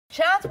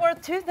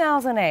Chatsworth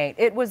 2008.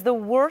 It was the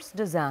worst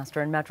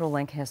disaster in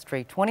Metrolink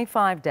history.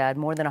 25 dead,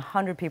 more than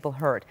 100 people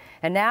hurt.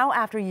 And now,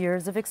 after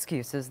years of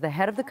excuses, the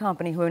head of the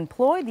company who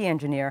employed the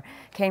engineer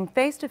came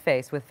face to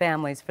face with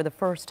families for the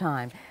first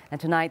time.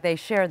 And tonight they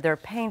shared their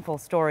painful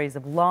stories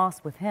of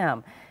loss with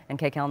him. And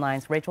KCAL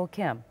 9's Rachel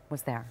Kim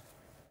was there.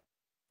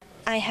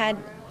 I had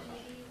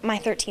my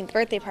 13th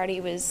birthday party,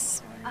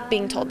 was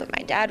being told that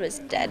my dad was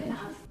dead.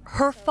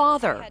 Her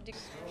father.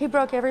 He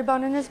broke every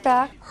bone in his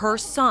back. Her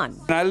son.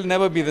 I'll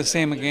never be the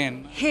same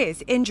again.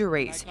 His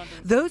injuries.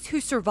 Those who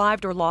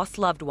survived or lost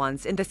loved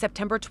ones in the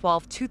September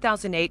 12,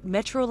 2008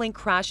 Metrolink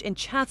crash in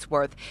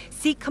Chatsworth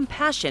seek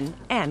compassion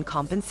and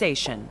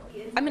compensation.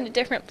 I'm in a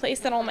different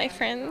place than all my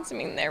friends. I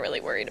mean, they're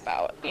really worried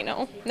about,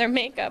 their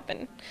makeup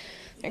and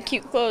their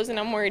cute clothes, and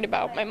I'm worried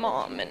about my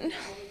mom and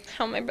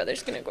how my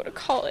brother's going to go to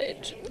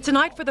college.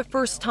 Tonight, for the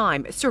first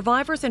time,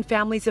 survivors and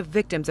families of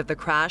victims of the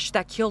crash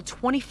that killed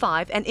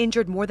 25 and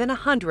injured more than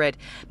 100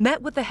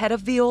 met with the head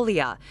of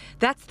Veolia.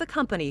 That's the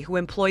company who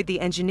employed the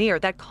engineer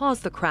that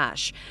caused the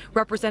crash.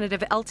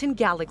 Representative Elton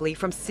Gallagly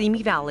from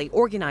Simi Valley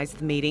organized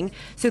the meeting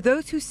so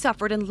those who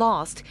suffered and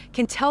lost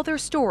can tell their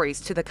stories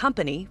to the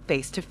company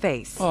face to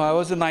face. Oh, I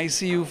was in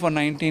ICU for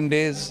 19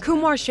 days.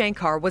 Kumar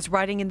Shankar was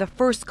riding in the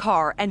first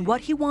car, and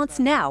what he wants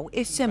now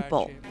is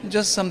simple.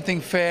 Just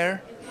something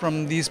fair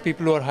from these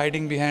people who are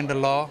hiding behind the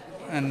law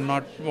and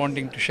not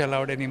wanting to shell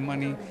out any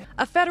money.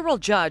 A federal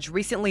judge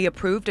recently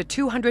approved a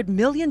 $200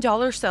 million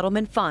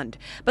settlement fund,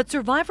 but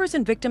survivors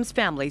and victims'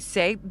 families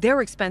say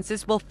their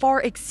expenses will far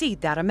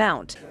exceed that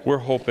amount. We're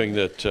hoping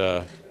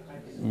that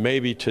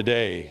maybe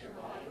today,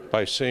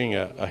 by seeing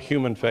a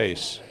human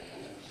face,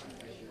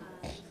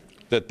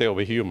 that they'll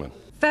be human.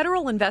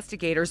 Federal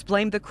investigators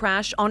blamed the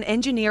crash on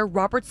engineer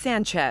Robert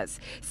Sanchez.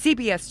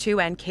 CBS 2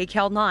 and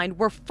KCAL 9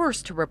 were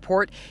first to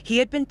report he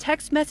had been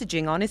text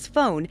messaging on his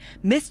phone,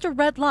 missed a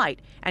red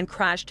light, and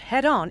crashed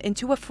head-on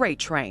into a freight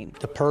train.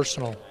 The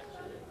personal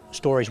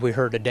stories we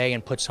heard today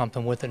and put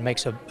something with it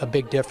makes a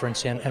big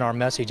difference in our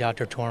message out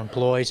there to our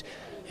employees.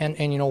 And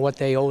you know what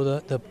they owe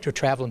the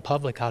traveling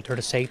public out there,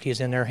 the safety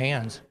is in their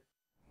hands.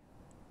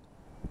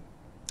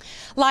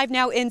 Live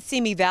now in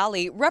Simi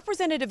Valley,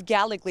 Representative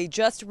Gallagly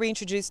just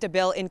reintroduced a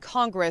bill in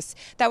Congress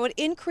that would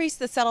increase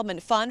the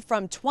settlement fund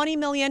from $20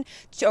 million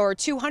or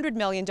 $200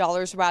 million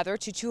rather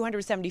to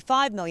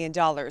 $275 million.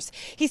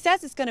 He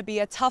says it's going to be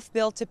a tough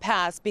bill to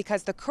pass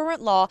because the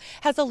current law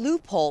has a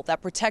loophole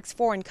that protects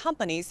foreign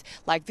companies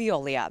like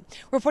Veolia.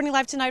 Reporting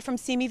live tonight from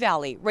Simi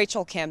Valley,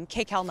 Rachel Kim,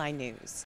 KCAL 9 News.